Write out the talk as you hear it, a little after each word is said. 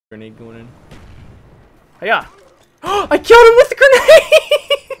Grenade going in. Hiya! I killed him with the grenade!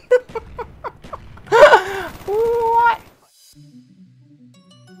 What?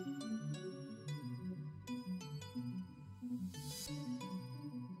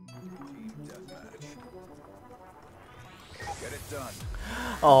 Get it done.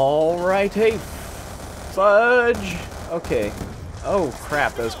 Alright, hey. Fudge! Okay. Oh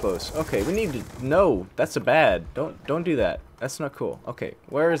crap, that was close. Okay, we need to... No, that's a bad. Don't do that. That's not cool. Okay,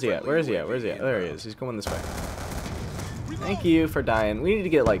 where is he at? Where is he at? Where is he at? There he is. He's going this way. Thank you for dying. We need to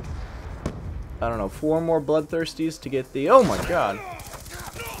get like, I don't know, 4 more bloodthirsties to get the... Oh my god.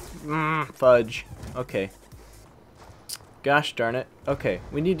 Fudge. Okay. Gosh darn it. Okay,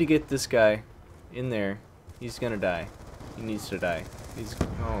 we need to get this guy in there. He's gonna die. He needs to die. He's...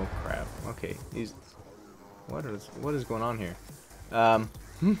 Oh crap. Okay, he's... What is going on here?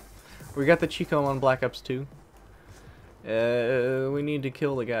 We got the Chico on Black Ops 2. We need to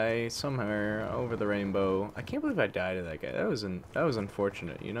kill the guy somewhere over the rainbow. I can't believe I died to that guy. That was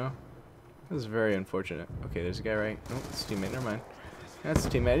unfortunate, you know? That was very unfortunate. Okay, there's a guy right... Oh, it's a teammate. Never mind. That's a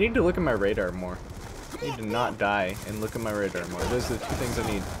teammate. I need to look at my radar more. I need to not die and look at my radar more. Those are the 2 things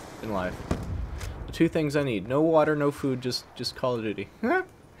I need in life. The 2 things I need. No water, no food, just Call of Duty.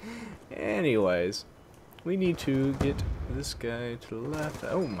 Anyways, we need to get this guy to the left.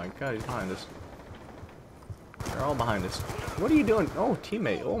 Oh my god, he's behind us. They're all behind us. What are you doing? Oh,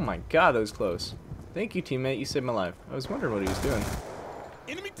 teammate. Oh my god, that was close. Thank you, teammate. You saved my life. I was wondering what he was doing.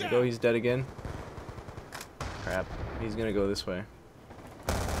 There you go, he's dead again. Crap. He's gonna go this way.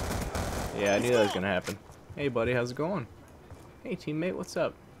 Yeah, I knew that was gonna happen. Hey, buddy, how's it going? Hey, teammate, what's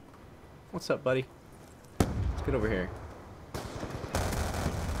up? What's up, buddy? Let's get over here.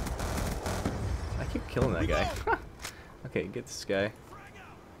 I keep killing that guy. Okay, get this guy.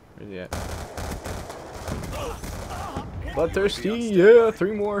 Where's he at? Bloodthirsty, yeah,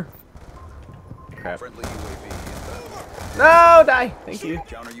 3 more. Crap. No, die! Thank you.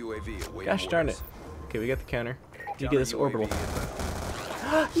 Gosh darn it. Okay, we got the counter. You get this orbital.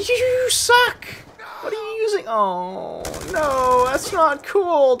 You suck! What are you using? Oh, no, that's not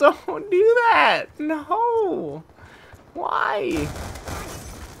cool. Don't do that. No. Why?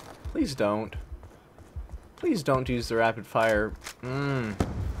 Please don't. Please don't use the rapid fire.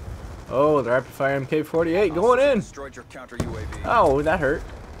 Oh, the rapid fire MK48 going in. Oh, that hurt.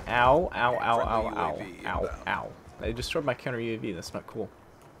 Ow, ow, ow, ow, ow, ow, ow. They destroyed my counter UAV. That's not cool.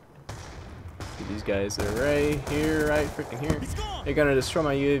 See these guys, they're right here, right freaking here. They're gonna destroy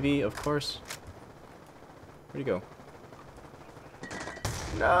my UAV, of course. Where'd he go?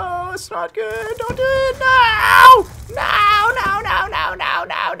 No, it's not good. Don't do it. No! No, no, no, no, no,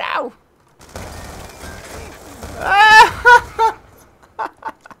 no, no.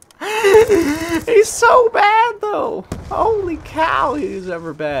 He's so bad though. Holy cow, he's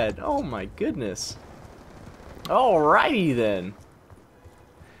ever bad. Oh my goodness. Alrighty then.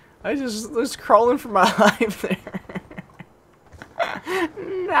 I just was crawling for my life there.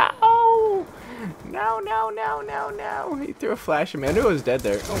 No. No, no, no, no, no. He threw a flash at me. I knew I was dead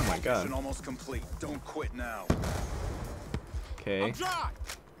there. Oh my god. Almost complete. Don't quit now. Okay.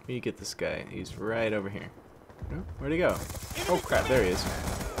 You get this guy. He's right over here. Where'd he go? Oh crap, there he is.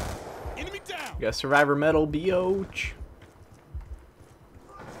 You got survivor medal, Bioch.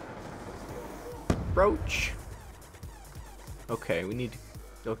 Broach. Okay, we need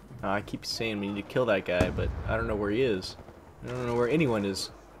to... I keep saying we need to kill that guy, but I don't know where he is. I don't know where anyone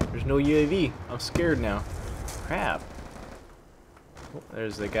is. There's no UAV. I'm scared now. Crap. Oh,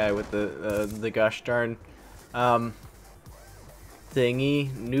 there's the guy with the gosh darn thingy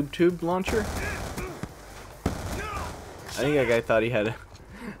noob tube launcher. I think that guy thought he had a...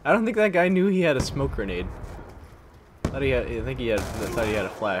 I don't think that guy knew he had a smoke grenade. I think he thought he had a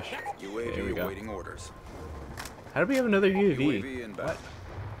flash. Okay, here we go. How did we have another UAV? What?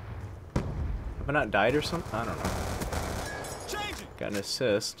 Have I not died or something? I don't know. Got an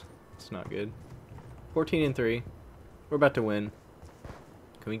assist. It's not good. 14 and 3. We're about to win.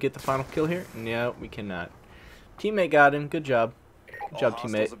 Can we get the final kill here? No, we cannot. Teammate got him. Good job. Good job,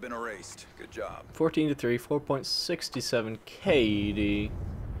 teammate. Have been erased. Good job. 14 to 3. 4.67 KD.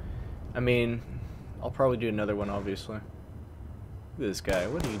 I mean, I'll probably do another one, obviously. Look at this guy.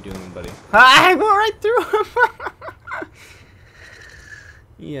 What are you doing, buddy? I go right through him.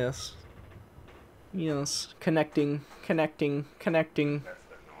 Yes. Yes. Connecting. Connecting. Connecting.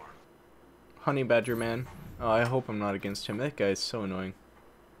 Honey Badger Man. Oh, I hope I'm not against him. That guy is so annoying.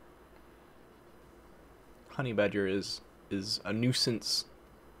 Honey Badger is a nuisance.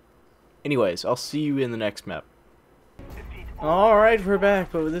 Anyways, I'll see you in the next map. Alright, we're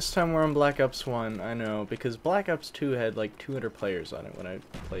back, but this time we're on Black Ops 1, I know, because Black Ops 2 had like 200 players on it when I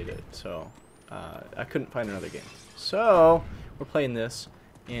played it, so I couldn't find another game. So, we're playing this,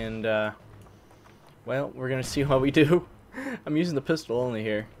 and well, we're gonna see how we do. I'm using the pistol only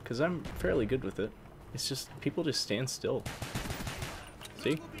here, because I'm fairly good with it. It's just, people just stand still.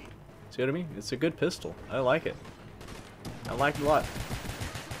 See? See what I mean? It's a good pistol. I like it. I like it a lot.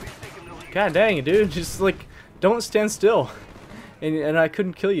 God dang it, dude, just like, don't stand still. And I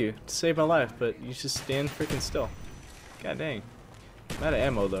couldn't kill you to save my life, but you just stand freaking still. God dang. I'm out of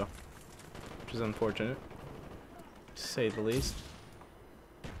ammo though, which is unfortunate, to say the least.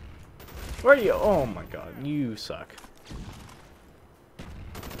 Where are you? Oh my god, you suck.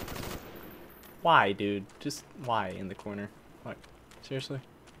 Why, dude? Just why in the corner? Like, seriously?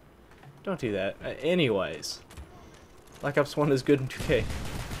 Don't do that. Anyways, Black Ops 1 is good in 2K.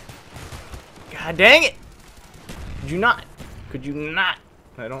 God dang it! Could you not? Could you not?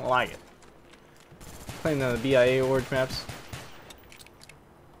 I don't like it. Playing the BIA Orange maps.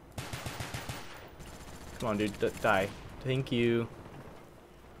 Come on, dude. Die. Thank you.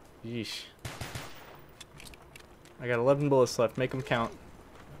 Yeesh. I got 11 bullets left. Make them count.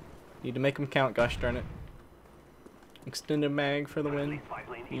 Need to make them count, gosh darn it. Extended mag for the win.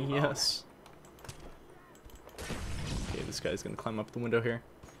 Yes. Okay, this guy's gonna climb up the window here.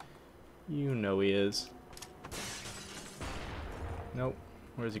 You know he is. Nope.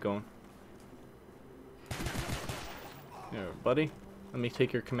 Where's he going? There, buddy. Let me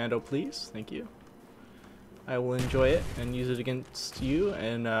take your commando, please. Thank you. I will enjoy it and use it against you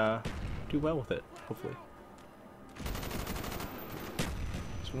and do well with it, hopefully.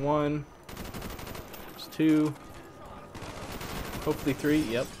 There's one. There's two. Hopefully three.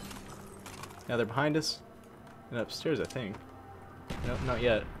 Yep. Now they're behind us. And upstairs, I think. Nope, not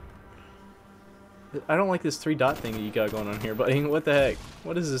yet. I don't like this 3-dot thing that you got going on here, buddy. What the heck?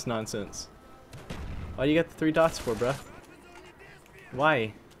 What is this nonsense? Why do you got the 3 dots for, bruh?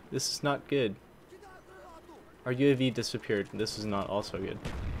 Why? This is not good. Our UAV disappeared. This is not also good.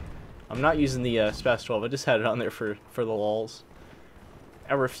 I'm not using the SPAS 12. I just had it on there for the lulz.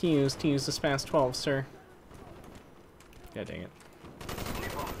 I refuse to use the SPAS 12, sir. God dang it.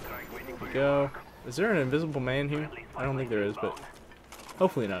 There we go. Is there an invisible man here? I don't think there is, but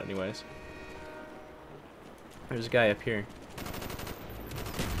hopefully not anyways. There's a guy up here.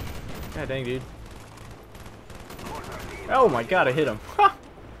 God dang, dude. Oh my god, I hit him. Ha!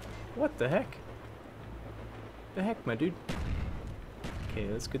 What the heck? The heck, my dude? Okay,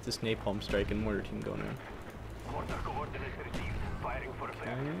 let's get this napalm strike and mortar team going on.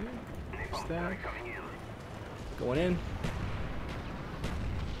 Okay, there's that. Going in.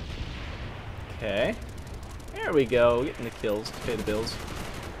 Okay. There we go. Getting the kills to pay the bills.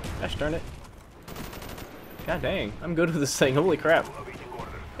 Gosh darn it. God dang. I'm good with this thing. Holy crap.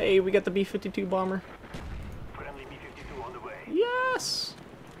 Hey, we got the B-52 bomber. Yes!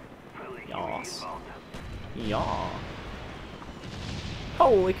 Yas. Yaw.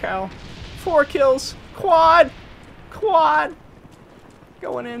 Holy cow. 4 kills. Quad! Quad!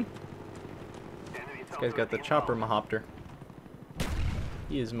 Going in. This guy's got the chopper mahopter.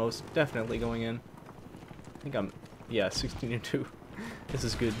 He is most definitely going in. I think I'm... yeah, 16-2. This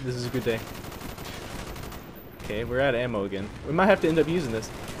is good. This is a good day. Okay, we're out of ammo again. We might have to end up using this.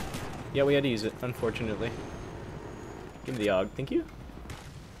 Yeah, we had to use it, unfortunately. Give me the AUG. Thank you.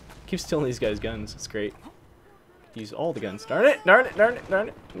 Keep stealing these guys' guns. It's great. Use all the guns. Darn it! Darn it! Darn it! Darn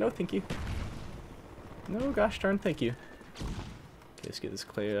it! No, thank you. No, gosh darn, thank you. Okay, let's get this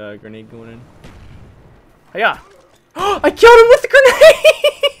clay grenade going in. Hiya! I killed him with the grenade!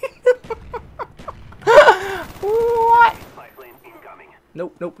 What?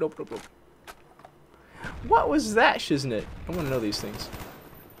 Nope, nope, nope, nope, nope. What was that, shiznit? I want to know these things.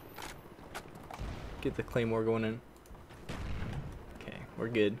 Get the claymore going in. Okay, we're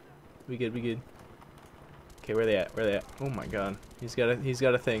good. We good, we good. Okay, where they at? Where they at? Oh my god. He's got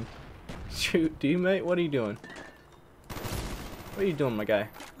a thing. Shoot, do you, mate? What are you doing? What are you doing, my guy?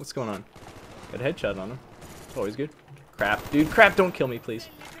 What's going on? Got a headshot on him. It's always good. Crap. Dude, crap, don't kill me, please.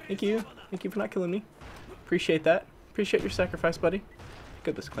 Thank you. Thank you for not killing me. Appreciate that. Appreciate your sacrifice, buddy.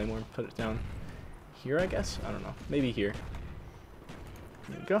 Get this claymore and put it down here, I guess? I don't know. Maybe here.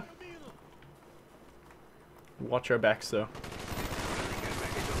 There we go. Watch our backs, though.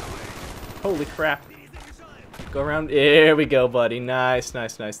 Holy crap. Go around. There we go, buddy. Nice,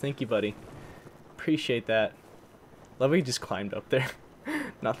 nice, nice. Thank you, buddy. Appreciate that. Love he just climbed up there.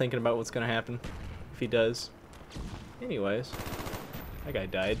 Not thinking about what's going to happen if he does. Anyways. That guy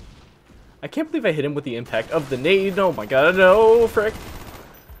died. I can't believe I hit him with the impact of the nade. Oh my god, no, frick.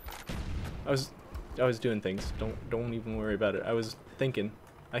 was doing things. Don't even worry about it. I was thinking.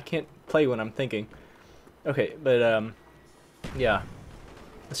 I can't play when I'm thinking. Okay, but yeah.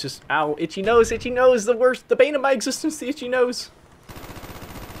 It's just, ow, itchy nose, the worst, the bane of my existence, the itchy nose.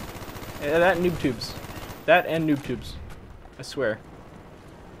 Yeah, that and noob tubes. That and noob tubes. I swear.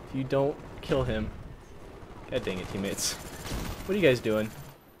 If you don't kill him. God dang it, teammates. What are you guys doing?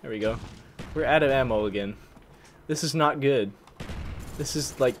 There we go. We're out of ammo again. This is not good. This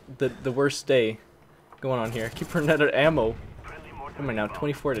is like the worst day going on here. I keep running out of ammo. What am I now,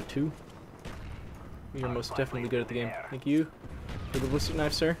 24-2? You're most definitely good at the game. Thank you. For the ballistic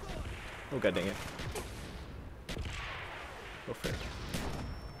knife, sir. Oh, god dang it. Oh, frick.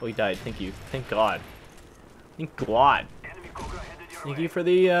 Oh, he died. Thank you. Thank God. Thank God. Thank you for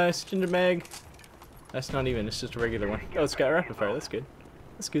the extended mag. That's not even. It's just a regular one. Oh, it's got rapid fire. That's good.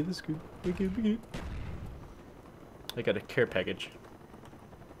 That's good. That's good. We good. We good. I got a care package.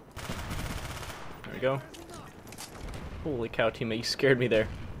 There we go. Holy cow, teammate. You scared me there.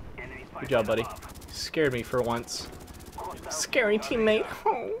 Good job, buddy. You scared me for once. Scary teammate.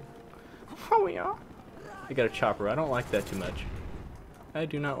 Oh yeah. I got a chopper. I don't like that too much. I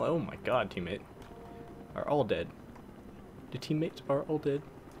do not like. Oh my god, teammate. Are all dead. The teammates are all dead.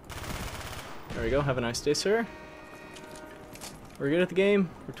 There we go. Have a nice day, sir. We're good at the game.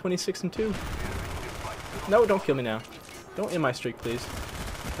 We're 26-2. No, don't kill me now. Don't end my streak, please.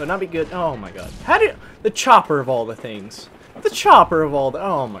 No, not be good. Oh my god. How did the chopper of all the things? The chopper of all the.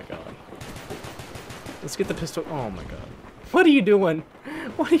 Oh my god. Let's get the pistol. Oh my god. What are you doing?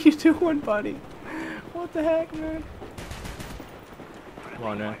 What are you doing, buddy? What the heck, man? Come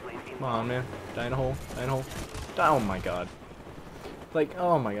on, man. Come on, man. Die in a hole. Die in a hole. Die. Oh my god. Like,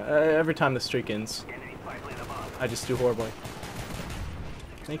 oh my god. Every time the streak ends, I just do horribly.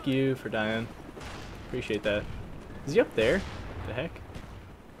 Thank you for dying. Appreciate that. Is he up there? The heck?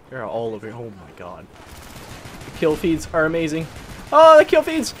 They're all over here. Oh my god. The kill feeds are amazing. Oh, the kill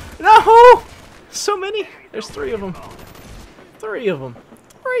feeds! No! So many! There's 3 of them. 3 of them.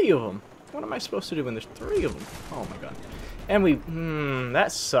 3 of them. What am I supposed to do when there's 3 of them? Oh my god. And we,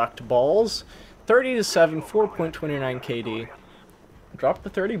 that sucked balls. 30-7, 4.29 KD. Dropped the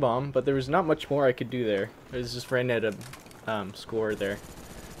 30 bomb, but there was not much more I could do there. It was just ran out of score there.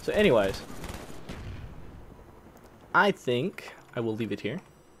 So anyways, I think I will leave it here.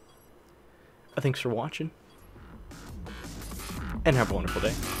 Thanks for watching, and have a wonderful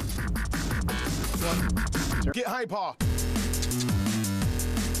day. Get hyper.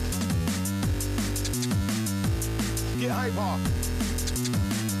 Get hyper.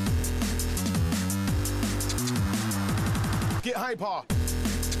 Get hyper.